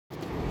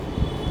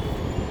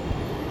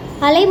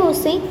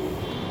அலைவோசை,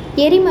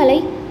 எரிமலை,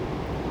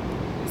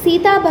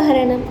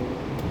 சீதாபகரணம்.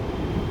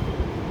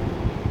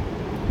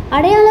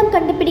 அடையாளம்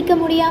கண்டுபிடிக்க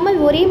முடியாமல்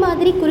ஒரே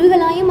மாதிரி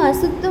குறுகலாயும்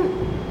அசுத்தம்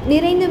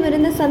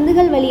நிறைந்துமிருந்த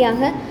சந்துகள்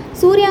வழியாக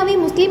சூர்யாவை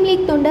முஸ்லீம்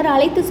லீக் தொண்டர்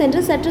அழைத்து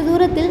சென்று சற்று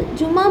தூரத்தில்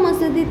ஜும்மா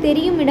மசூதி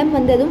தெரியும் இடம்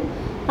வந்ததும்,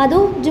 அதோ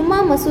ஜும்மா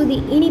மசூதி,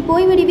 இனி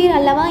போய்விடுவீர்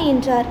அல்லவா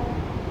என்றார்.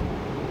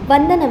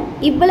 வந்தனம்,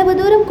 இவ்வளவு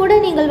தூரம் கூட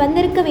நீங்கள்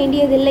வந்திருக்க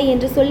வேண்டியதில்லை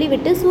என்று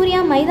சொல்லிவிட்டு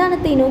சூர்யா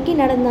மைதானத்தை நோக்கி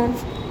நடந்தான்.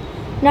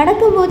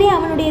 நடக்கும்போதே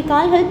அவனுடைய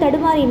கால்கள்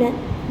தடுமாறின.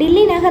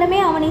 டில்லி நகரமே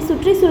அவனை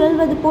சுற்றி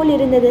சுழல்வது போல்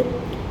இருந்தது.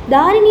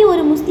 தாரிணி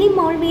ஒரு முஸ்லீம்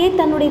மௌல்வியை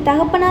தன்னுடைய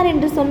தகப்பனார்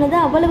என்று சொன்னது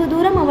அவ்வளவு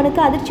தூரம்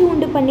அவனுக்கு அதிர்ச்சி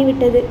உண்டு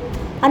பண்ணிவிட்டது.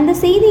 அந்த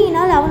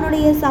செய்தியினால்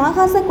அவனுடைய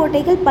ஆகாச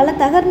கோட்டைகள் பல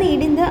தகர்ந்து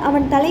இடிந்து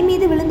அவன் தலை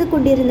மீது விழுந்து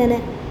கொண்டிருந்தன.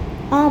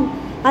 ஆம்,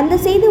 அந்த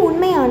செய்தி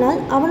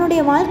உண்மையானால்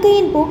அவனுடைய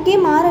வாழ்க்கையின் போக்கே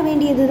மாற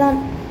வேண்டியதுதான்.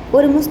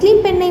 ஒரு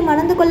முஸ்லீம் பெண்ணை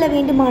மணந்து கொள்ள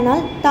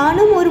வேண்டுமானால்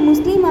தானும் ஒரு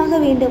முஸ்லீம் ஆக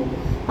வேண்டும்.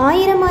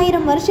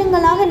 ஆயிரம்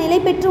வருஷங்களாக நிலை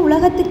பெற்று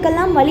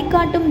உலகத்திற்கெல்லாம்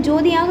வழிகாட்டும்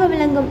ஜோதியாக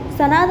விளங்கும்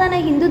சனாதன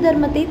இந்து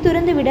தர்மத்தை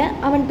துறந்துவிட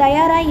அவன்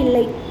தயாராய்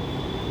இல்லை.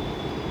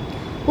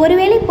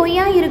 ஒருவேளை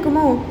பொய்யா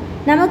இருக்குமோ,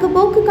 நமக்கு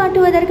போக்கு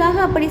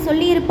காட்டுவதற்காக அப்படி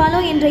சொல்லியிருப்பாளோ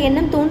என்ற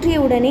எண்ணம்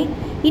தோன்றியவுடனே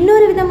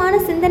இன்னொரு விதமான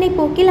சிந்தனை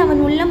போக்கில்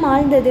அவன் உள்ளம்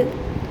ஆழ்ந்தது.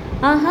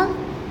 ஆஹா,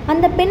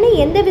 அந்த பெண்ணை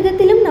எந்த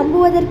விதத்திலும்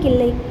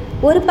நம்புவதற்கில்லை.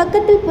 ஒரு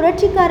பக்கத்தில்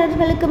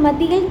புரட்சிக்காரர்களுக்கு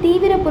மத்தியில்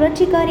தீவிர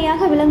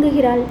புரட்சிக்காரியாக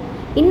விளங்குகிறாள்.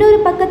 இன்னொரு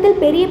பக்கத்தில்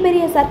பெரிய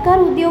பெரிய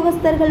சர்க்கார்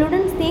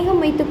உத்தியோகஸ்தர்களுடன்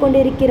ஸ்நேகம் வைத்து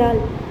கொண்டிருக்கிறாள்.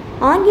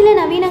 ஆங்கில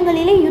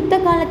நவீனங்களிலே யுத்த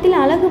காலத்தில்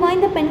அழகு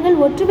வாய்ந்த பெண்கள்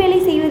ஒற்றுவேலை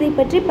செய்வதை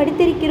பற்றி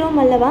படித்திருக்கிறோம்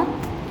அல்லவா?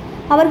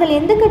 அவர்கள்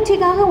எந்த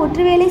கட்சிக்காக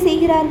ஒற்றுவேலை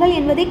செய்கிறார்கள்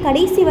என்பதை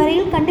கடைசி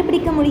வரையில்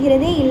கண்டுபிடிக்க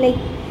முடிகிறதே இல்லை.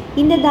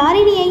 இந்த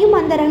தாரிணியையும்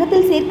அந்த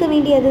ரகத்தில் சேர்க்க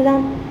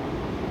வேண்டியதுதான்.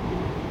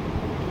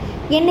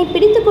 என்னை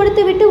பிடித்து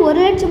கொடுத்துவிட்டு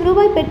 1,00,000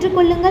 ரூபாய்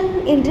பெற்றுக்கொள்ளுங்கள்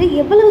என்று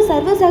எவ்வளவு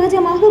சர்வ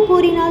சகஜமாக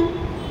கூறினாள்.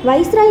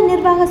 வைஸ்ராய்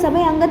நிர்வாக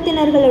சபை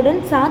அங்கத்தினர்களுடன்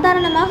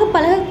சாதாரணமாக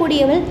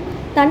பழகக்கூடியவள்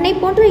தன்னை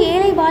போன்ற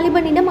ஏழை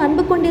வாலிபனிடம்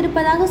அன்பு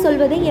கொண்டிருப்பதாக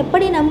சொல்வதை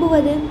எப்படி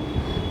நம்புவது?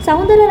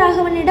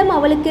 சௌந்தரராகவனிடம்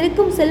அவளுக்கு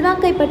இருக்கும்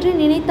செல்வாக்கை பற்றி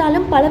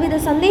நினைத்தாலும் பலவித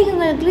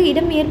சந்தேகங்களுக்கு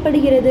இடம்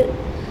ஏற்படுகிறது.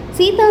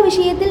 சீதா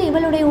விஷயத்தில்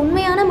இவளுடைய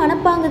உண்மையான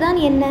மனப்பாங்குதான்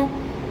என்ன?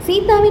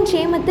 சீதாவின்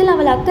க்ஷேமத்தில்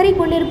அவள் அக்கறை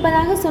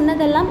கொண்டிருப்பதாக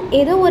சொன்னதெல்லாம்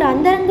ஏதோ ஒரு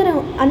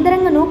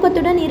அந்தரங்க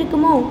நோக்கத்துடன்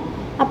இருக்குமோ?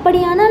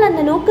 அப்படியானால்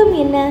அந்த நோக்கம்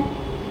என்ன?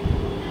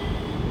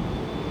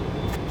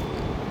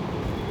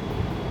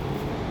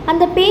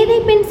 அந்த பேதை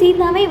பெண்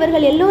சீதாவை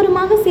இவர்கள்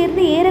எல்லோருமாக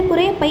சேர்ந்து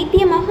ஏறக்குறைய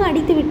பைத்தியமாக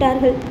அடித்து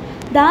விட்டார்கள்.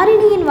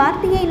 தாரிணியின்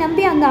வார்த்தையை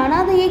நம்பி அந்த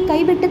அனாதையை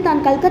கைவிட்டு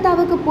தான்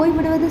கல்கத்தாவுக்கு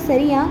போய்விடுவது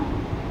சரியா?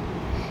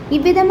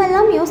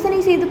 இவ்விதமெல்லாம் யோசனை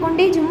செய்து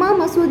கொண்டே ஜும்மா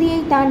மசூதியை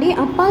தாண்டி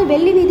அப்பால்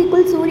வெள்ளி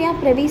வீதிக்குள் சூர்யா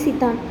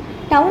பிரவேசித்தான்.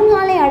 டவுன்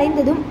ஹாலை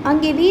அடைந்ததும்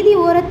அங்கே வீதி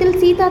ஓரத்தில்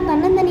சீதா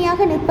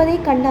தன்னந்தனியாக நிற்பதை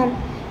கண்டான்.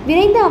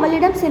 விரைந்து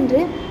அவளிடம்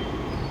சென்று,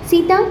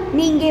 சீதா,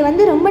 நீ இங்கே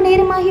வந்து ரொம்ப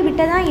நேரமாகி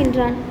விட்டதா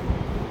என்றான்.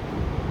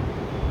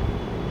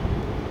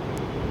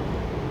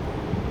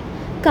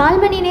 1/4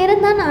 மணி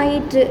நேரம்தான்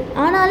ஆயிற்று.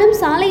 ஆனாலும்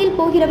சாலையில்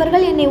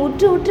போகிறவர்கள் என்னை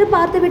உற்று உற்று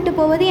பார்த்துவிட்டு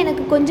போவது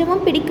எனக்கு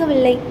கொஞ்சமும்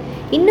பிடிக்கவில்லை.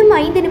 இன்னும்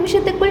 5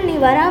 நிமிஷத்துக்குள் நீ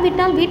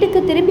வராவிட்டால்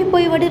வீட்டுக்கு திரும்பி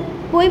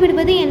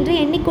போய்விடுவது என்று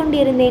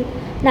எண்ணிக்கொண்டிருந்தேன்.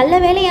 நல்ல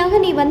வேளையாக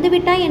நீ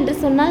வந்துவிட்டாய் என்று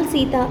சொன்னாள்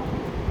சீதா.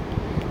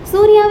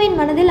 சூர்யாவின்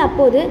மனதில்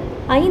அப்போது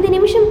 5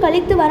 நிமிஷம்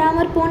கழித்து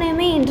வராமற்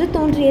போனோமே என்று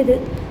தோன்றியது.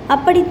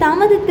 அப்படி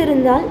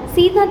தாமதித்திருந்தால்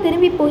சீதா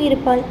திரும்பி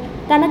போயிருப்பாள்.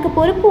 தனக்கு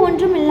பொறுப்பு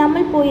ஒன்றும்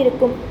இல்லாமல்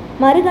போயிருக்கும்.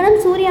 மறுகணம்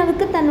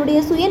சூர்யாவுக்கு தன்னுடைய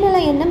சுயநல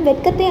எண்ணம்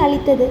வெட்கத்தை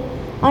அளித்தது.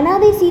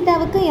 அனாதை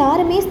சீதாவுக்கு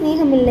யாருமே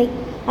சிநேகமில்லை.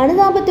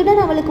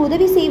 அனுதாபத்துடன் அவளுக்கு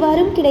உதவி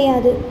செய்வாரும்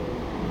கிடையாது.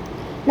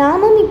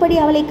 நாமும் இப்படி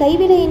அவளை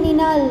கைவிட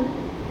எண்ணினால்?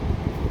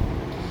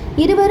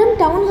 இருவரும்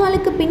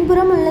டவுன்ஹாலுக்கு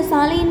பின்புறம் உள்ள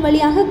சாலையின்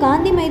வழியாக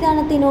காந்தி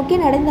மைதானத்தை நோக்கி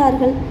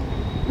நடந்தார்கள்.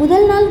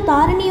 முதல் நாள்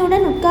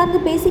தாரிணியுடன்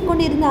உட்கார்ந்து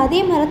பேசிக்கொண்டிருந்த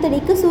அதே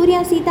மரத்தடிக்கு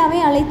சூர்யா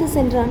சீதாவை அழைத்து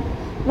சென்றான்.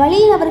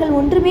 வழியில் அவர்கள்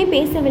ஒன்றுமே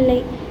பேசவில்லை.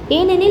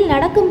 ஏனெனில்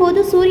நடக்கும்போது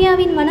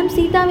சூர்யாவின் மனம்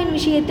சீதாவின்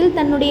விஷயத்தில்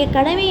தன்னுடைய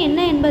கடமை என்ன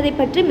என்பதை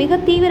பற்றி மிக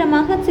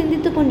தீவிரமாக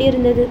சிந்தித்து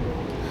கொண்டிருந்தது.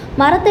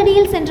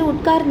 மரத்தடியில் சென்று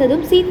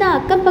உட்கார்ந்ததும் சீதா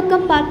அக்கம்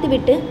பக்கம்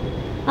பார்த்துவிட்டு,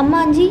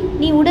 அம்மாஞ்சி,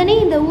 நீ உடனே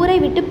இந்த ஊரை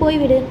விட்டு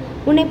போய்விடு.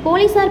 உன்னை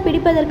போலீசார்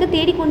பிடிப்பதற்கு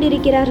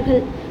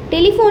தேடிக்கொண்டிருக்கிறார்கள்.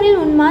 டெலிஃபோனில்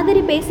உன்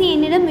மாதிரி பேசி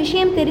என்னிடம்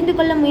விஷயம் தெரிந்து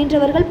கொள்ள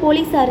முயன்றவர்கள்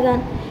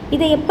போலீசார்தான்.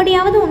 இதை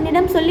எப்படியாவது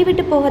உன்னிடம்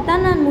சொல்லிவிட்டு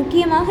போகத்தான் நான்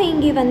முக்கியமாக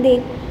இங்கே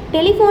வந்தேன்.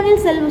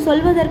 டெலிஃபோனில்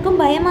சொல்வதற்கும்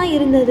பயமாய்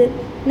இருந்தது.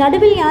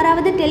 நடுவில்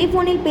யாராவது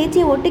டெலிஃபோனில்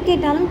பேச்சை ஒட்டு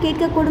கேட்டாலும்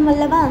கேட்கக்கூடும்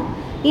அல்லவா?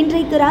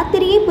 இன்றைக்கு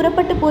ராத்திரியே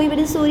புறப்பட்டு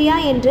போய்விடு சூர்யா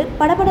என்று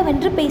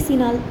படபடவென்று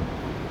பேசினாள்.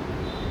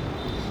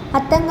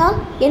 அத்தங்கா,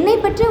 என்னை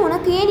பற்றி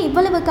உனக்கு ஏன்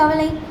இவ்வளவு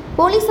கவலை?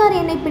 போலீசார்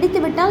என்னை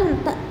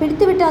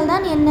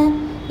பிடித்துவிட்டால்தான் என்ன?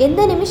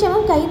 எந்த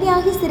நிமிஷமும்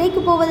கைதியாகி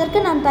சிறைக்கு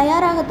போவதற்கு நான்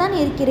தயாராகத்தான்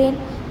இருக்கிறேன்.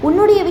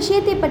 உன்னுடைய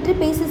விஷயத்தை பற்றி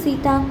பேசு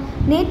சீதா.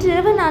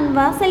 நேற்றிரவு நான்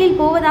வாசலில்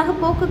போவதாக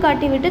போக்கு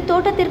காட்டிவிட்டு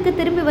தோட்டத்திற்கு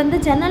திரும்பி வந்து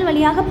ஜன்னல்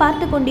வழியாக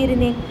பார்த்து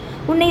கொண்டிருந்தேன்.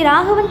 உன்னை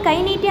ராகவன் கை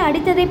நீட்டி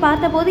அடித்ததை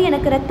பார்த்தபோது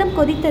எனக்கு ரத்தம்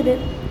கொதித்தது.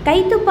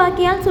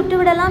 கைத்துப்பாக்கியால்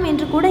சுட்டுவிடலாம்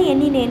என்று கூட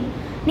எண்ணினேன்.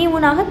 நீ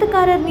உன்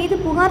அகத்துக்காரர் மீது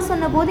புகார்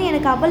சொன்னபோது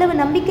எனக்கு அவ்வளவு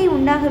நம்பிக்கை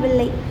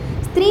உண்டாகவில்லை.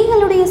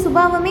 ஸ்திரீகளுடைய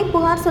சுபாவமே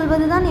புகார்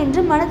சொல்வதுதான்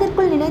என்று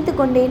மனதிற்குள் நினைத்து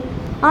கொண்டேன்.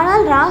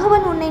 ஆனால்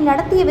ராகவன் உன்னை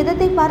நடத்திய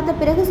விதத்தை பார்த்த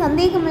பிறகு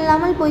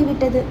சந்தேகமில்லாமல்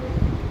போய்விட்டது.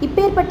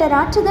 இப்பேற்பட்ட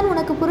ராட்சதன்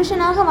உனக்கு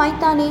புருஷனாக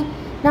வாய்த்தானே,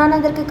 நான்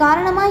அதற்கு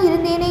காரணமாய்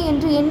இருந்தேனே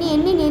என்று எண்ணி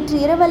எண்ணி நேற்று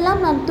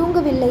இரவெல்லாம் நான்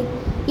தூங்கவில்லை.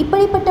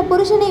 இப்படிப்பட்ட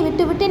புருஷனை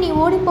விட்டுவிட்டு நீ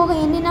ஓடிப்போக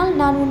எண்ணினால்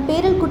நான் உன்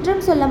பேரில்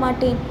குற்றம் சொல்ல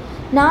மாட்டேன்.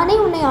 நானே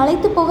உன்னை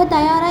அழைத்து போக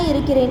தயாராய்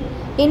இருக்கிறேன்.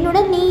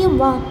 என்னுடன் நீயும்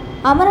வா.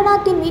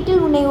 அமரநாத்தின்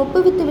வீட்டில் உன்னை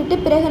ஒப்புவித்துவிட்டு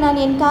பிறகு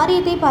நான் என்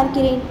காரியத்தை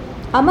பார்க்கிறேன்.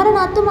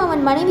 அமரநாத்தும்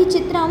அவன் மனைவி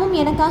சித்ராவும்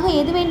எனக்காக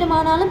எது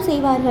வேண்டுமானாலும்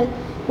செய்வார்கள்.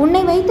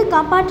 உன்னை வைத்து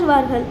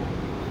காப்பாற்றுவார்கள்.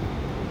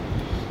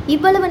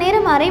 இவ்வளவு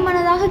நேரம்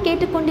அரைமனதாக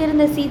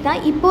கேட்டுக்கொண்டிருந்த சீதா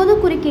இப்போது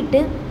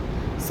குறுக்கிட்டு,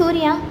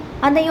 சூர்யா,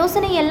 அந்த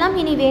யோசனை எல்லாம்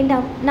இனி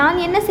வேண்டாம். நான்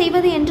என்ன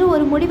செய்வது என்று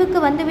ஒரு முடிவுக்கு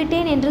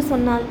வந்துவிட்டேன் என்று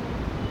சொன்னாள்.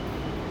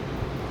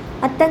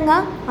 அத்தங்கா,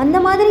 அந்த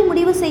மாதிரி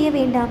முடிவு செய்ய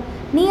வேண்டாம்.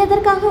 நீ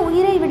எதற்காக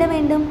உயிரை விட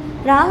வேண்டும்?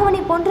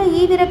 ராகவனை போன்ற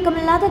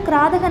ஈவிரக்கமில்லாத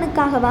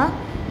கிராதகனுக்காகவா?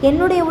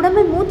 என்னுடைய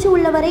உடம்பில் மூச்சு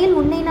உள்ள வரையில்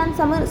உன்னை நான்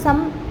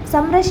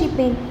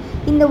சம்ரட்சிப்பேன்.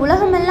 இந்த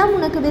உலகமெல்லாம்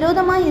உனக்கு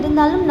விரோதமாய்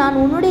இருந்தாலும் நான்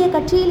உன்னுடைய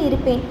கட்சியில்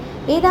இருப்பேன்.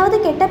 ஏதாவது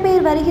கெட்ட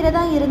பெயர்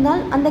வருகிறதா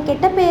இருந்தால் அந்த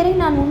கெட்ட பெயரை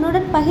நான்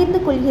உன்னுடன் பகிர்ந்து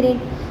கொள்கிறேன்.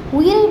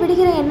 உயிரை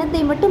விடுகிற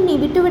எண்ணத்தை மட்டும் நீ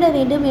விட்டுவிட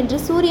வேண்டும் என்று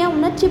சூர்யா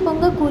உணர்ச்சி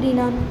பொங்க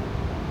கூறினான்.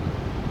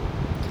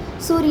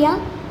 சூர்யா,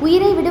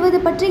 உயிரை விடுவது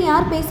பற்றி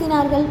யார்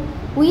பேசினார்கள்?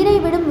 உயிரை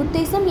விடும்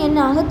உத்தேசம், என்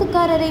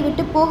அகத்துக்காரரை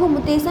விட்டு போகும்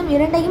உத்தேசம்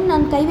இரண்டையும்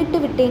நான் கைவிட்டு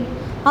விட்டேன்.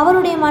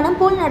 அவருடைய மனம்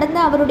போல் நடந்த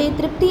அவருடைய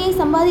திருப்தியை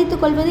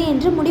சம்பாதித்துக் கொள்வது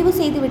என்று முடிவு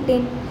செய்து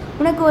விட்டேன்.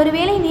 உனக்கு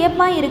ஒருவேளை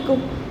வியப்பாய்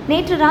இருக்கும்.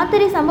 நேற்று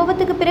ராத்திரி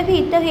சம்பவத்துக்கு பிறகு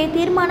இத்தகைய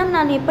தீர்மானம்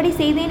நான் எப்படி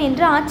செய்தேன்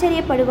என்று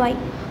ஆச்சரியப்படுவாய்.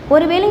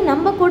 ஒருவேளை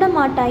நம்பக்கூட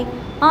மாட்டாய்.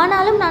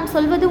 ஆனாலும் நான்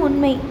சொல்வது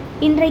உண்மை.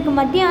 இன்றைக்கு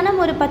மத்தியானம்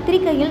ஒரு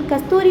பத்திரிகையில்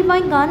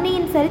கஸ்தூரிபாய்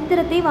காந்தியின்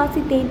சரித்திரத்தை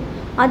வாசித்தேன்.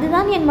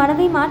 அதுதான் என்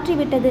மனதை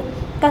மாற்றிவிட்டது.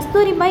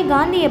 கஸ்தூரிபாய்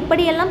காந்தி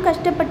எப்படியெல்லாம்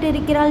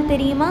கஷ்டப்பட்டிருக்கிறாள்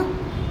தெரியுமா?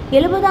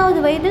 70வது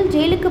வயதில்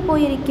ஜெயிலுக்கு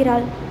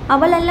போயிருக்கிறாள்.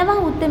 அவள் அல்லவா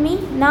உத்தமி?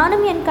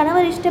 நானும் என்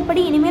கணவர்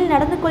இஷ்டப்படி இனிமேல்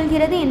நடந்து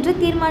கொள்கிறது என்று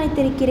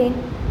தீர்மானித்திருக்கிறேன்.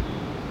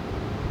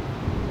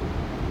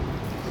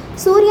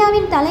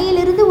 சூர்யாவின்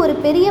தலையிலிருந்து ஒரு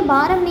பெரிய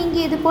பாரம்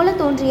நீங்கியது போல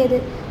தோன்றியது.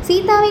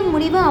 சீதாவின்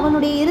முடிவு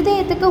அவனுடைய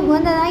இருதயத்துக்கு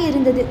உகந்ததாய்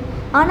இருந்தது.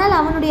 ஆனால்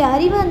அவனுடைய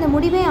அறிவு அந்த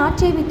முடிவை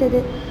ஆட்சேபித்தது.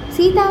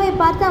 சீதாவை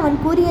பார்த்து அவன்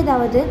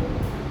கூறியதாவது,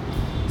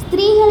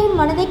 ஸ்திரீகளின்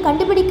மனதை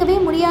கண்டுபிடிக்கவே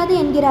முடியாது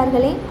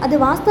என்கிறார்களே, அது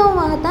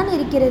வாஸ்தவமாகத்தான்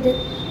இருக்கிறது.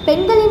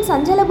 பெண்களின்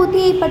சஞ்சல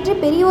புத்தியை பற்றி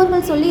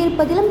பெரியோர்கள்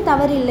சொல்லியிருப்பதிலும்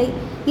தவறில்லை.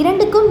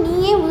 இரண்டுக்கும்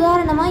நீயே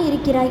உதாரணமாய்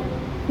இருக்கிறாய்.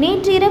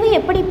 நேற்று இரவு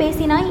எப்படி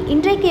பேசினாய்,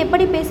 இன்றைக்கு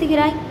எப்படி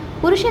பேசுகிறாய்?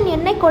 புருஷன்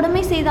என்னை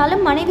கொடுமை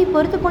செய்தாலும் மனைவி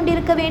பொறுத்து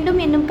கொண்டிருக்க வேண்டும்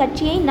என்னும்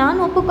கட்சியை நான்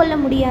ஒப்புக்கொள்ள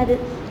முடியாது.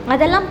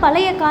 அதெல்லாம்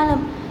பழைய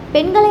காலம்.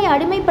 பெண்களை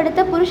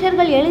அடிமைப்படுத்த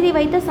புருஷர்கள் எழுதி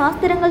வைத்த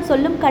சாஸ்திரங்கள்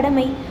சொல்லும்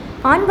கடமை.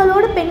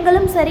 ஆண்களோடு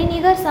பெண்களும்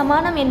சரிநிகர்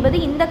சமானம் என்பது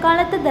இந்த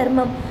காலத்து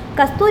தர்மம்.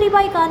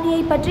 கஸ்தூரிபாய்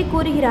காந்தியை பற்றி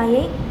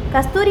கூறுகிறாயே,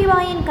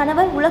 கஸ்தூரிபாயின்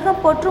கணவர்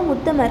உலகம் போற்றும்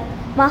உத்தமர்.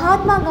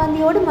 மகாத்மா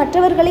காந்தியோடு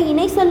மற்றவர்களை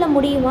இணை சொல்ல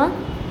முடியுமா?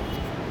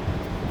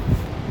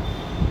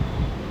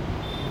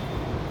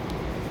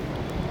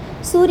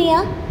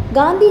 சூர்யா,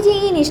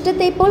 காந்திஜியின்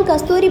இஷ்டத்தை போல்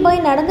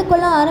கஸ்தூரிபாய் நடந்து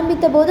கொள்ள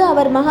ஆரம்பித்த போது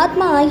அவர்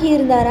மகாத்மா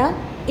ஆகியிருந்தாரா?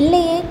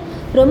 இல்லையே,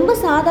 ரொம்ப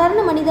சாதாரண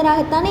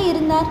மனிதராகத்தானே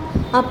இருந்தார்.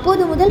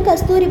 அப்போது முதல்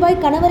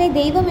கஸ்தூரிபாய் கணவரை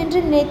தெய்வம் என்று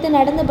நினைத்து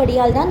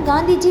நடந்தபடியால் தான்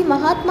காந்திஜி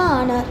மகாத்மா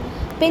ஆனார்.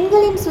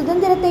 பெண்களின்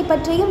சுதந்திரத்தை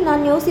பற்றியும்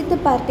நான் யோசித்து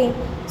பார்த்தேன்.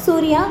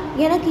 சூர்யா,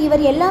 எனக்கு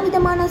இவர் எல்லா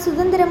விதமான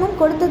சுதந்திரமும்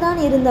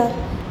கொடுத்துதான் இருந்தார்.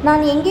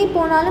 நான் எங்கே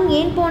போனாலும்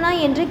ஏன்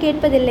போனாய் என்று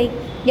கேட்பதில்லை.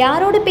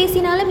 யாரோடு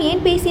பேசினாலும்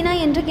ஏன்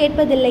பேசினாய் என்று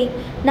கேட்பதில்லை.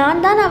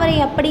 நான் தான் அவரை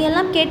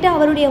அப்படியெல்லாம் கேட்டு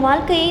அவருடைய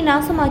வாழ்க்கையை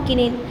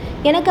நாசமாக்கினேன்.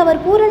 எனக்கு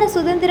அவர் பூரண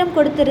சுதந்திரம்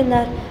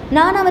கொடுத்திருந்தார்.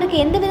 நான் அவருக்கு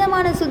எந்த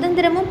விதமான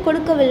சுதந்திரமும்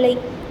கொடுக்கவில்லை.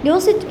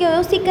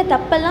 யோசிக்க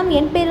தப்பெல்லாம்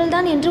என் பேரில்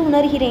தான் என்று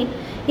உணர்கிறேன்.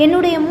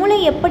 என்னுடைய மூளை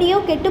எப்படியோ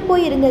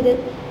கெட்டுப்போயிருந்தது.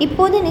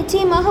 இப்போது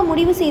நிச்சயமாக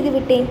முடிவு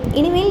செய்துவிட்டேன்.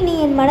 இனிமேல் நீ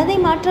என் மனதை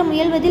மாற்ற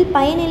முயல்வதில்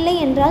பயனில்லை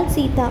என்றாள்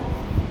சீதா.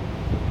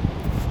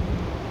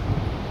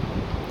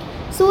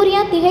 சூர்யா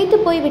திகைத்து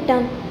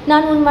போய்விட்டான்.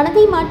 நான் உன்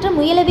மனதை மாற்ற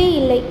முயலவே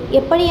இல்லை.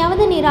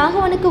 எப்படியாவது நீ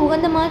ராகவனுக்கு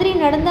உகந்த மாதிரி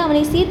நடந்து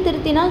அவனை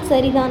சீர்திருத்தினால்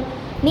சரிதான்.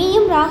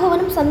 நீயும்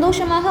ராகவனும்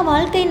சந்தோஷமாக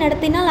வாழ்க்கை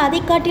நடத்தினால் அதை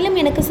காட்டிலும்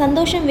எனக்கு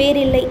சந்தோஷம்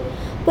வேறில்லை.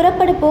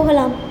 புறப்பட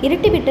போகலாம்.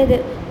 இருட்டிவிட்டது.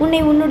 உன்னை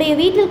உன்னுடைய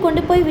வீட்டில்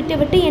கொண்டு போய்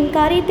விட்டுவிட்டு என்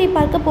காரியத்தை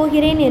பார்க்க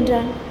போகிறேன்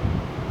என்றான்.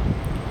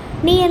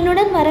 நீ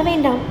என்னுடன்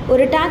வரவேண்டாம்.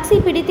 ஒரு டாக்ஸி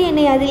பிடித்து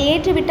என்னை அதில்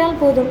ஏற்றிவிட்டால்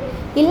போதும்.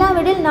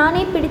 இல்லாவிடில்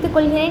நானே பிடித்து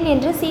கொள்கிறேன்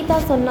என்று சீதா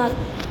சொன்னாள்.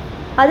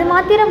 அது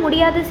மாத்திரம்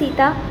முடியாது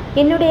சீதா.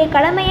 என்னுடைய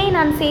கடமையை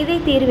நான் செய்தே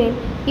தீர்வேன்.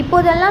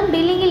 இப்போதெல்லாம்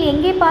டில்லியில்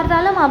எங்கே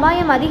பார்த்தாலும்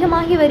அபாயம்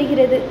அதிகமாகி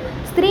வருகிறது.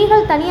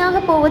 ஸ்திரீகள் தனியாக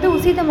போவது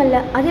உசிதமல்ல.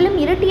 அதிலும்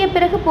இருட்டிய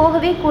பிறகு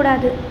போகவே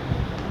கூடாது.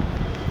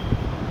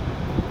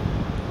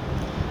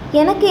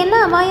 எனக்கு என்ன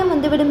அபாயம்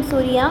வந்துவிடும்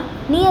சூர்யா?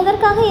 நீ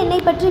எதற்காக என்னை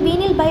பற்றி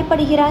வீணில்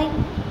பயப்படுகிறாய்?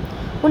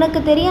 உனக்கு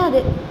தெரியாது.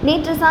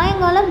 நேற்று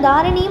சாயங்காலம்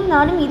தாரிணியும்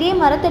நானும் இதே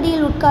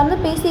மரத்தடியில் உட்கார்ந்து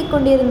பேசிக்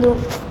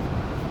கொண்டிருந்தோம்.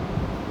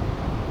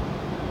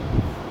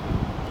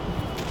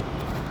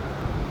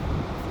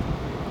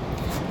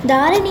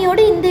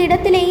 தாரிணியோடு இந்த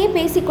இடத்திலேயே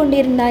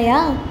பேசிக்கொண்டிருந்தாயா?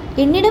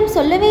 என்னிடம்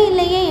சொல்லவே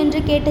இல்லையே என்று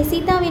கேட்ட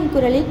சீதாவின்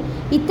குரலில்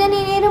இத்தனை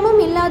நேரமும்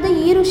இல்லாத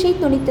ஈருஷை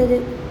துணித்தது.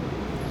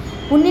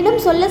 உன்னிடம்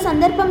சொல்ல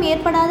சந்தர்ப்பம்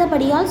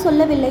ஏற்படாதபடியால்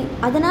சொல்லவில்லை.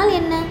 அதனால்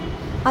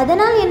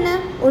என்ன?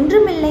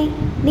 ஒன்றுமில்லை.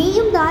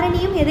 நீயும்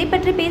தாரணியும் எதை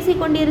பற்றி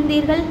பேசிக்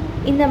கொண்டிருந்தீர்கள்?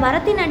 இந்த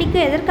மரத்தின் அடிக்கு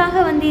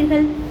எதற்காக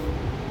வந்தீர்கள்?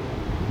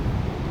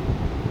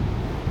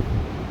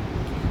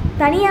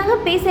 தனியாக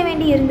பேச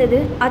வேண்டியிருந்தது,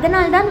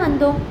 அதனால்தான்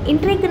வந்தோம்.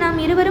 இன்றைக்கு நாம்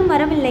இருவரும்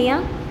வரவில்லையா?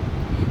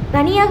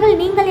 தனியாக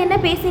நீங்கள் என்ன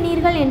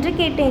பேசினீர்கள் என்று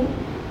கேட்டேன்.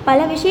 பல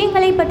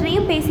விஷயங்களை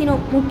பற்றியும்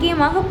பேசினோம்.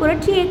 முக்கியமாக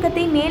புரட்சி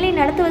இயக்கத்தை மேலே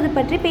நடத்துவது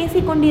பற்றி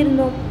பேசிக்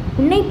கொண்டிருந்தோம்.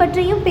 உன்னை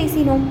பற்றியும்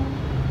பேசினோம்.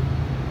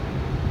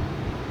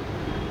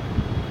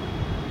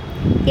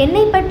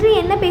 என்னை பற்றி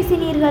என்ன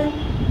பேசினீர்கள்?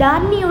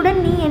 தாரிணியுடன்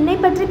நீ என்னை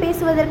பற்றி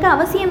பேசுவதற்கு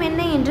அவசியம்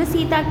என்ன என்று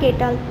சீதா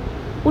கேட்டாள்.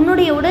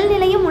 உன்னுடைய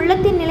உடல்நிலையும்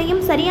உள்ளத்தின்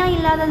நிலையும்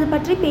சரியாயில்லாதது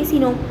பற்றி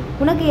பேசினோம்.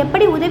 உனக்கு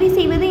எப்படி உதவி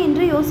செய்வது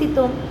என்று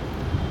யோசித்தோம்.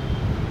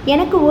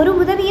 எனக்கு ஒரு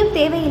உதவியும்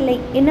தேவையில்லை.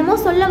 என்னமோ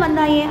சொல்ல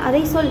வந்தாயே,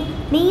 அதை சொல்.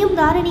 நீயும்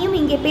தாரிணியும்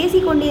இங்கே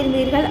பேசிக்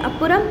கொண்டிருந்தீர்கள்.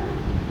 அப்புறம்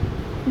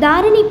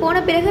தாரிணி போன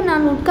பிறகு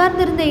நான்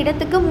உட்கார்ந்திருந்த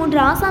இடத்துக்கு 3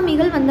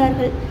 ஆசாமிகள்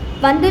வந்தார்கள்.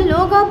 வந்து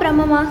லோகா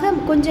பிரமமாக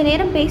கொஞ்ச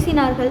நேரம்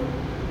பேசினார்கள்.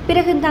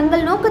 பிறகு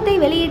தங்கள் நோக்கத்தை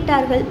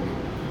வெளியிட்டார்கள்.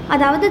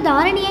 அதாவது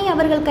தாரிணியை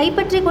அவர்கள்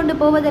கைப்பற்றி கொண்டு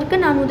போவதற்கு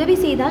நான் உதவி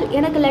செய்தால்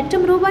எனக்கு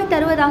 ₹1,00,000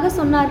 தருவதாக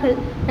சொன்னார்கள்.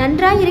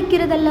 நன்றாய்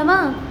இருக்கிறதல்லவா?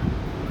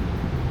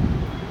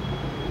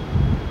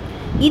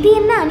 இது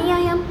என்ன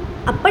அநியாயம்?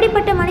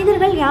 அப்படிப்பட்ட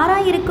மனிதர்கள்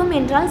யாராயிருக்கும்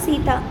என்றாள்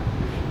சீதா.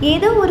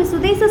 ஏதோ ஒரு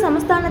சுதேச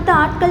சமஸ்தானத்து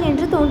ஆட்கள்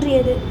என்று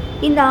தோன்றியது.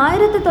 இந்த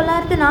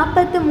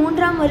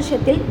 1943ஆம்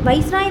வருஷத்தில்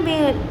வைஸ்ராய்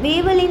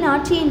வேவலின்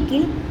ஆட்சியின்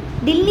கீழ்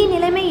டில்லி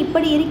நிலைமை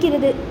இப்படி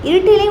இருக்கிறது.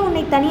 இருட்டிலே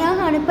உன்னை தனியாக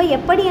அனுப்ப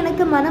எப்படி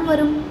எனக்கு மனம்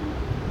வரும்?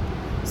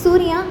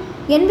 சூர்யா,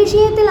 என்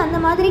விஷயத்தில் அந்த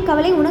மாதிரி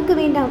கவலை உனக்கு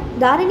வேண்டாம்.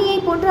 தாரிணியை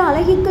போன்ற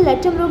அழகிற்கு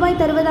 ₹1,00,000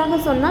 தருவதாக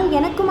சொன்னால்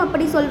எனக்கும்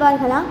அப்படி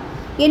சொல்வார்களா?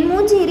 என்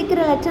மூஞ்சி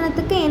இருக்கிற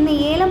லட்சணத்துக்கு என்னை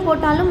ஏலம்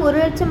போட்டாலும்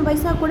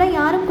 ₹1,00,000 கூட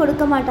யாரும்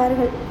கொடுக்க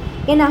மாட்டார்கள்.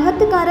 என்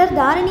அகத்துக்காரர்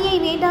தாரிணியை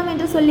வேண்டாம்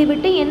என்று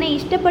சொல்லிவிட்டு என்னை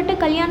இஷ்டப்பட்டு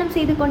கல்யாணம்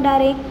செய்து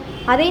கொண்டாரே,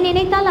 அதை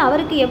நினைத்தால்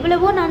அவருக்கு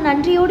எவ்வளவோ நான்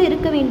நன்றியோடு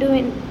இருக்க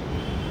வேண்டும்.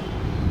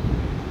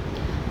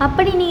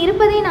 அப்படி நீ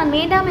இருப்பதை நான்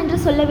வேண்டாம் என்று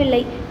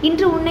சொல்லவில்லை.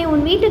 இன்று உன்னை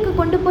உன் வீட்டுக்கு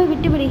கொண்டு போய்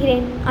விட்டு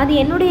விடுகிறேன். அது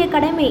என்னுடைய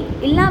கடமை.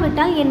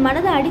 இல்லாவிட்டால் என்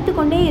மனது அடித்து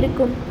கொண்டே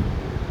இருக்கும்.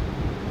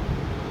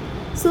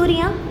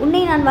 சூர்யா,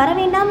 உன்னை நான்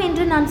வரவேண்டாம்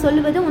என்று நான்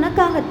சொல்லுவது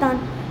உனக்காகத்தான்.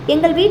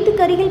 எங்கள்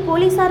வீட்டுக்கு அருகில்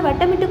போலீசார்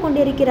வட்டமிட்டு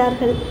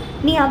கொண்டிருக்கிறார்கள்.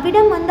 நீ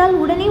அவ்விடம் வந்தால்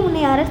உடனே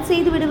உன்னை அரெஸ்ட்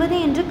செய்து விடுவது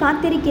என்று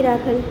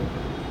காத்திருக்கிறார்கள்.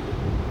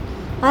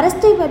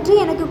 அரெஸ்டை பற்றி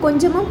எனக்கு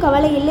கொஞ்சமும்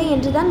கவலை இல்லை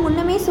என்றுதான்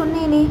முன்னமே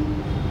சொன்னேனே.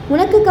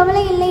 உனக்கு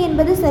கவலை இல்லை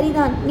என்பது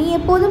சரிதான். நீ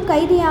எப்போதும்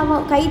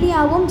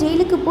கைதியாவோம்,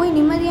 ஜெயிலுக்கு போய்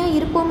நிம்மதியாக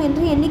இருப்போம்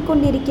என்று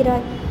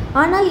எண்ணிக்கொண்டிருக்கிறாய்.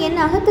 ஆனால் என்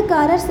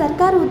அகத்துக்காரர்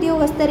சர்க்கார்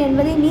உத்தியோகஸ்தர்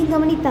என்பதை நீ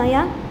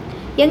கவனித்தாயா?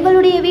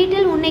 எங்களுடைய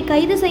வீட்டில் உன்னை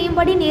கைது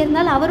செய்யும்படி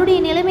நேர்ந்தால் அவருடைய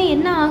நிலைமை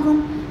என்ன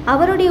ஆகும்?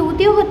 அவருடைய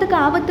உத்தியோகத்துக்கு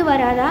ஆபத்து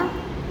வராதா?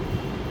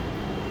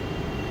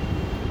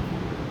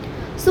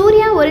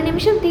 சூர்யா ஒரு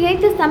நிமிஷம்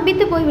திகைத்து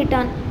ஸ்தம்பித்து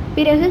போய்விட்டான்.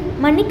 பிறகு,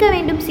 மன்னிக்க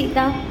வேண்டும்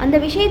சீதா, அந்த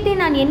விஷயத்தை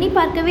நான் எண்ணி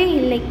பார்க்கவே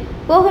இல்லை.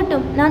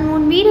 போகட்டும், நான்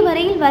உன் வீடு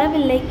வரையில்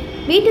வரவில்லை.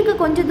 வீட்டுக்கு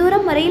கொஞ்ச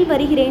தூரம் வரையில்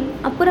வருகிறேன்.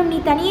 அப்புறம் நீ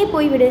தனியே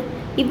போய்விடு.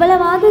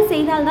 இவ்வளவாவது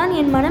செய்தால்தான்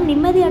என் மனம்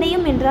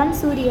நிம்மதியடையும் என்றான்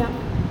சூர்யா.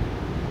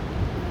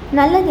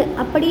 நல்லது,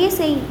 அப்படியே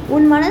செய்.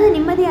 உன் மனது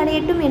நிம்மதி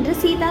அடையட்டும் என்று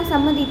சீதா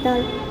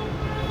சம்மதித்தாள்.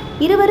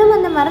 இருவரும்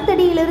அந்த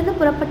மரத்தடியிலிருந்து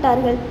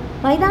புறப்பட்டார்கள்.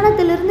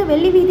 மைதானத்திலிருந்து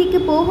வெள்ளி வீதிக்கு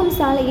போகும்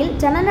சாலையில்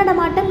ஜன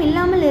நடமாட்டம்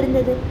இல்லாமல்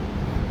இருந்தது.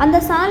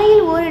 அந்த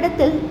சாலையில்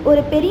ஓரிடத்தில்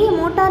ஒரு பெரிய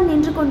மோட்டார்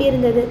நின்று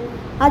கொண்டிருந்தது.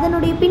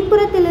 அதனுடைய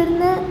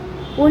பின்புறத்திலிருந்து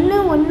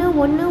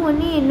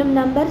 1111 என்னும்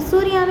நம்பர்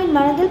சூர்யாவின்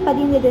மனதில்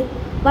பதிந்தது.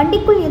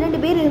 வண்டிக்குள் 2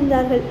 பேர்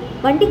இருந்தார்கள்.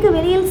 வண்டிக்கு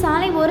வெளியில்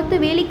சாலை ஓரத்து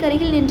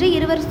வேலிக்கருகில் நின்று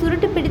இருவர்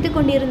சுருட்டு பிடித்து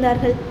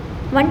கொண்டிருந்தார்கள்.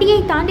 வண்டியை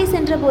தாண்டி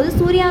சென்றபோது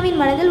சூர்யாவின்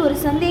மனதில் ஒரு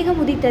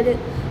சந்தேகம் உதித்தது.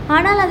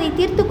 ஆனால் அதை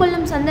தீர்த்து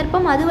கொள்ளும்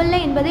சந்தர்ப்பம் அதுவல்ல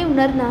என்பதை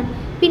உணர்ந்தான்.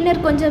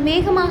 பின்னர் கொஞ்சம்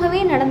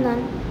வேகமாகவே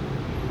நடந்தான்.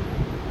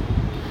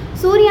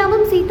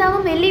 சூர்யாவும்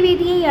சீதாவும் வெள்ளி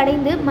வீதியை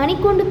அடைந்து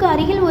மணிக்கூண்டுக்கு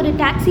அருகில் ஒரு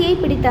டாக்ஸியை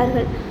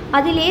பிடித்தார்கள்.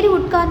 அதில் ஏறி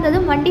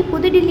உட்கார்ந்ததும் வண்டி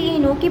புதுடில்லியை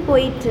நோக்கி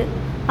போயிற்று.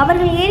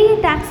 அவர்கள் ஏறிய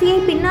டாக்ஸியை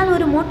பின்னால்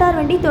ஒரு மோட்டார்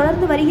வண்டி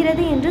தொடர்ந்து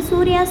வருகிறது என்று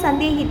சூர்யா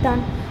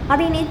சந்தேகித்தான்.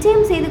 அதை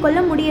நிச்சயம் செய்து கொள்ள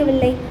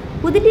முடியவில்லை.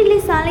 புதுடில்லி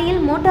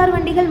சாலையில் மோட்டார்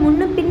வண்டிகள்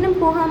முன்னும் பின்னும்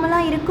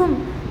போகாமலா இருக்கும்?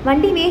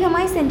 வண்டி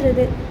வேகமாய்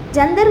சென்றது.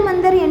 ஜந்தர்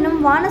மந்தர் என்னும்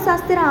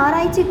வானசாஸ்திர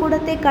ஆராய்ச்சி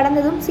கூடத்தை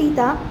கடந்ததும்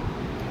சீதா,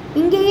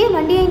 இங்கேயே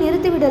வண்டியை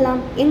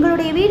நிறுத்திவிடலாம்,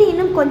 எங்களுடைய வீடு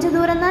இன்னும் கொஞ்ச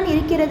தூரம்தான்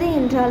இருக்கிறது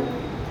என்றாள்.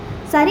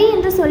 சரி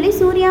என்று சொல்லி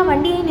சூர்யா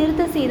வண்டியை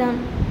நிறுத்த செய்தான்.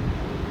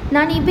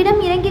 நான்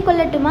இவ்விடம் இறங்கிக்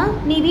கொள்ளட்டுமா?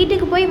 நீ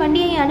வீட்டுக்கு போய்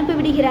வண்டியை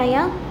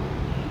அனுப்பிவிடுகிறாயா?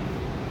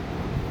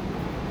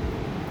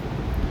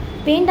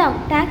 வேண்டாம்,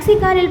 டாக்ஸி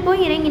காரில்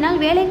போய்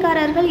இறங்கினால்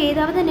வேலைக்காரர்கள்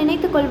ஏதாவது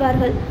நினைத்து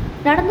கொள்வார்கள்.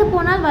 நடந்து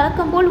போனால்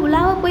வழக்கம் போல்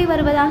உலாவ போய்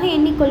வருவதாக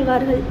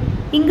எண்ணிக்கொள்வார்கள்.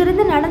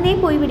 இங்கிருந்து நடந்தே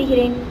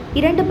போய்விடுகிறேன்.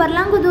 2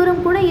 பர்லாங்கு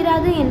தூரம் கூட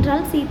இராது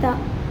என்றாள் சீதா.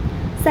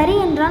 சரி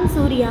என்றான்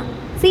சூர்யா.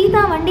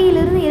 சீதா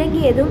வண்டியிலிருந்து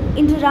இறங்கியதும்,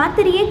 இன்று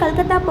ராத்திரியே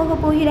கல்கத்தா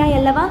போகப் போகிறாய்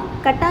அல்லவா?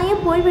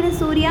 கட்டாயம் போய்விடு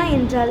சூர்யா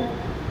என்றாள்.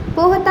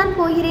 போகத்தான்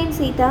போகிறேன்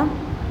சீதா.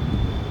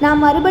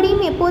 நாம்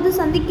மறுபடியும் எப்போது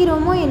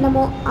சந்திக்கிறோமோ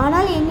என்னமோ,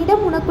 ஆனால்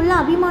என்னிடம் உனக்குள்ள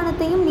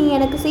அபிமானத்தையும் நீ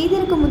எனக்கு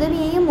செய்திருக்கும்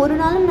உதவியையும் ஒரு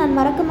நாளும் நான்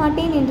மறக்க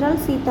மாட்டேன் என்றாள்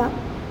சீதா.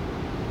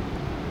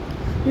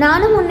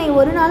 நானும் உன்னை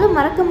ஒரு நாளும்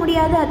மறக்க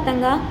முடியாது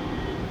அத்தங்கா.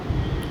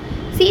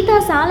 சீதா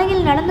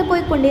சாலையில் நடந்து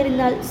போய்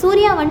கொண்டிருந்தாள்.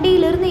 சூர்யா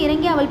வண்டியிலிருந்து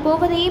இறங்கி அவள்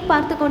போவதையே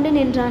பார்த்து கொண்டு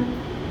நின்றான்.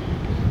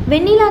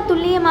 வெண்ணிலா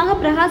துல்லியமாக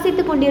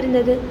பிரகாசித்து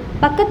கொண்டிருந்தது.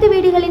 பக்கத்து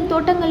வீடுகளின்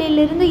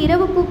தோட்டங்களிலிருந்து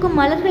இரவு பூக்கும்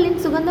மலர்களின்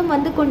சுகந்தம்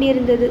வந்து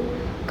கொண்டிருந்தது.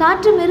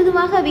 காற்று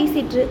மிருதுவாக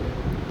வீசிற்று.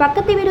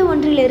 பக்கத்து வீடு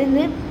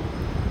ஒன்றிலிருந்து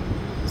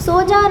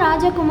சோஜா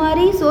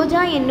ராஜகுமாரி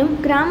சோஜா என்னும்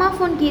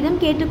கிராமாஃபோன்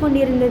கீதம்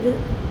கேட்டுக்கொண்டிருந்தது.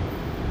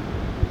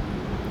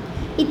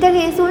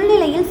 இத்தகைய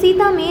சூழ்நிலையில்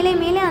சீதா மேலே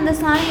மேலே அந்த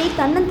சாலையில்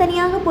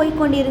தன்னந்தனியாக போய்க்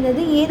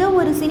கொண்டிருந்தது ஏதோ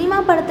ஒரு சினிமா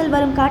படத்தில்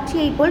வரும்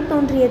காட்சியைப் போல்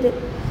தோன்றியது.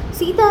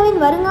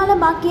 சீதாவின் வருங்கால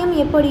பாக்கியம்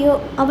எப்படியோ,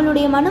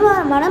 அவளுடைய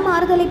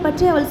மனமாறுதலை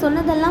பற்றி அவள்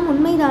சொன்னதெல்லாம்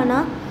உண்மைதானா,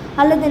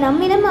 அல்லது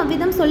நம்மிடம்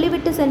அவ்விதம்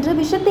சொல்லிவிட்டு சென்று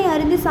விஷத்தை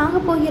அருந்தி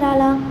சாகப்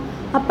போகிறாளா?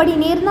 அப்படி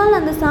நேர்ந்தால்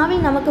அந்த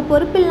சாவில் நமக்கு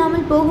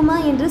பொறுப்பில்லாமல் போகுமா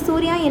என்று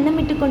சூர்யா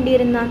எண்ணமிட்டு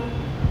கொண்டிருந்தான்.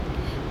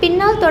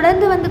 பின்னால்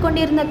தொடர்ந்து வந்து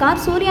கொண்டிருந்த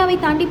கார் சூர்யாவை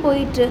தாண்டி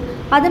போயிற்று.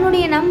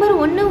 அதனுடைய நம்பர்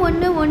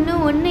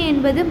 1111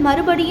 என்பது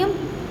மறுபடியும்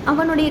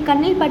அவனுடைய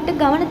கண்ணில் பட்டு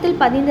கவனத்தில்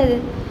பதிந்தது.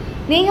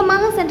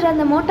 வேகமாக சென்ற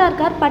அந்த மோட்டார்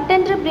கார்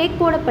பட்டென்று பிரேக்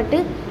போடப்பட்டு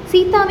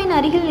சீதாவின்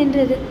அருகில்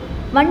நின்றது.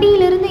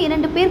 வண்டியிலிருந்து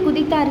 2 பேர்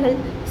குதித்தார்கள்.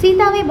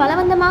 சீதாவை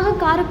பலவந்தமாக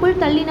காருக்குள்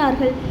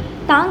தள்ளினார்கள்.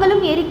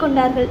 தாங்களும்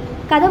ஏறிக்கொண்டார்கள்.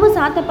 கதவு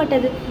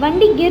சாத்தப்பட்டது.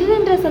 வண்டி கிர்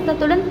என்ற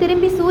சத்தத்துடன்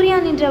திரும்பி சூர்யா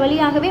நின்ற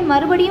வழியாகவே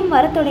மறுபடியும்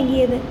வரத்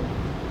தொடங்கியது.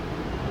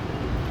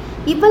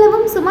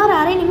 இவ்வளவும் சுமார்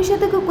அரை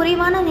நிமிஷத்துக்கு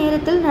குறைவான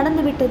நேரத்தில்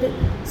நடந்துவிட்டது.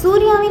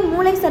 சூர்யாவின்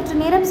மூளை சற்று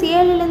நேரம்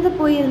செயலிழந்து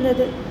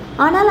போயிருந்தது.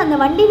 ஆனால் அந்த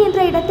வண்டி நின்ற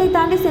இடத்தை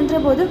தாண்டி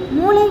சென்றபோது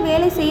மூளை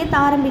வேலை செய்ய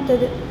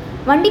ஆரம்பித்தது.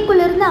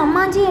 வண்டிக்குள்ளிருந்து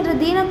அம்மாஞ்சி என்ற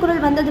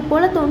தீனக்குரல் வந்தது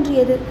போல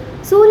தோன்றியது.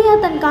 சூர்யா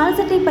தன்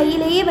கால்சட்டை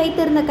பையிலேயே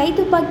வைத்திருந்த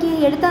கைத்துப்பாக்கியை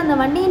எடுத்து அந்த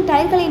வண்டியின்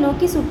டயர்களை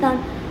நோக்கி சுட்டான்.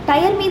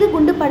 டயர் மீது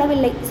குண்டு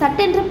படவில்லை.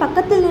 சட்டென்று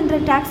பக்கத்தில் நின்ற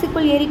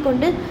டாக்ஸிக்குள்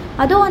ஏறிக்கொண்டு,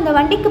 அதோ அந்த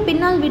வண்டிக்கு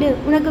பின்னால் விடு,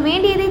 உனக்கு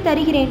வேண்டியதை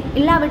தருகிறேன்,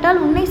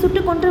 இல்லாவிட்டால் உன்னை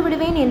சுட்டு கொன்று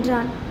விடுவேன்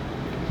என்றான்.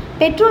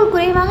 பெட்ரோல்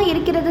குறைவாக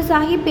இருக்கிறது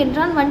சாஹிப்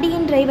என்றான்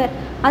வண்டியின் டிரைவர்.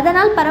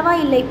 அதனால்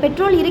பரவாயில்லை,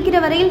 பெட்ரோல் இருக்கிற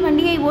வரையில்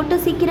வண்டியை ஓட்டு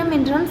சீக்கிரம்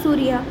என்றான்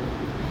சூர்யா.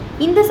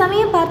 இந்த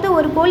சமயம் பார்த்து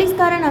ஒரு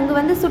போலீஸ்காரன் அங்கு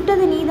வந்து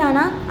சுட்டது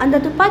நீதானா?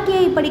 அந்த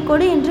துப்பாக்கியை இப்படி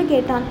கொடு என்று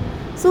கேட்டான்.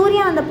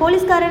 சூர்யா அந்த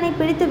போலீஸ்காரனை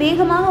பிடித்து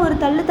வேகமாக ஒரு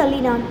தள்ளு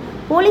தள்ளினான்.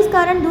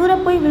 போலீஸ்காரன்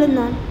தூர போய்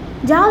விழுந்தான்.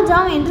 ஜாவ்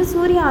ஜாவ் என்று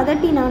சூர்யா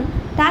அதட்டினான்.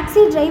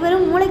 டாக்ஸி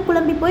டிரைவரும் மூளை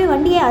குழம்பி போய்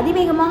வண்டியை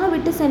அதிவேகமாக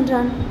விட்டு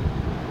சென்றான்.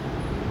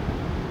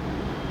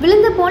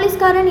 விழுந்த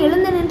போலீஸ்காரன்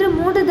எழுந்து நின்று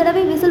 3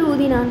 தடவை விசில்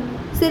ஊதினான்.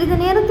 சிறிது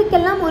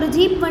நேரத்துக்கெல்லாம் ஒரு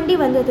ஜீப் வண்டி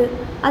வந்தது.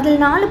 அதில்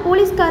 4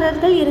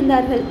 போலீஸ்காரர்கள்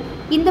இருந்தார்கள்.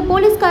 இந்த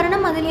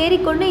போலீஸ்காரனும் அதில்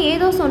ஏறிக்கொண்டு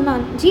ஏதோ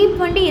சொன்னான். ஜீப்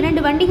வண்டி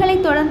 2 வண்டிகளை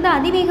தொடர்ந்து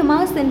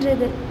அதிவேகமாக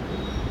சென்றது.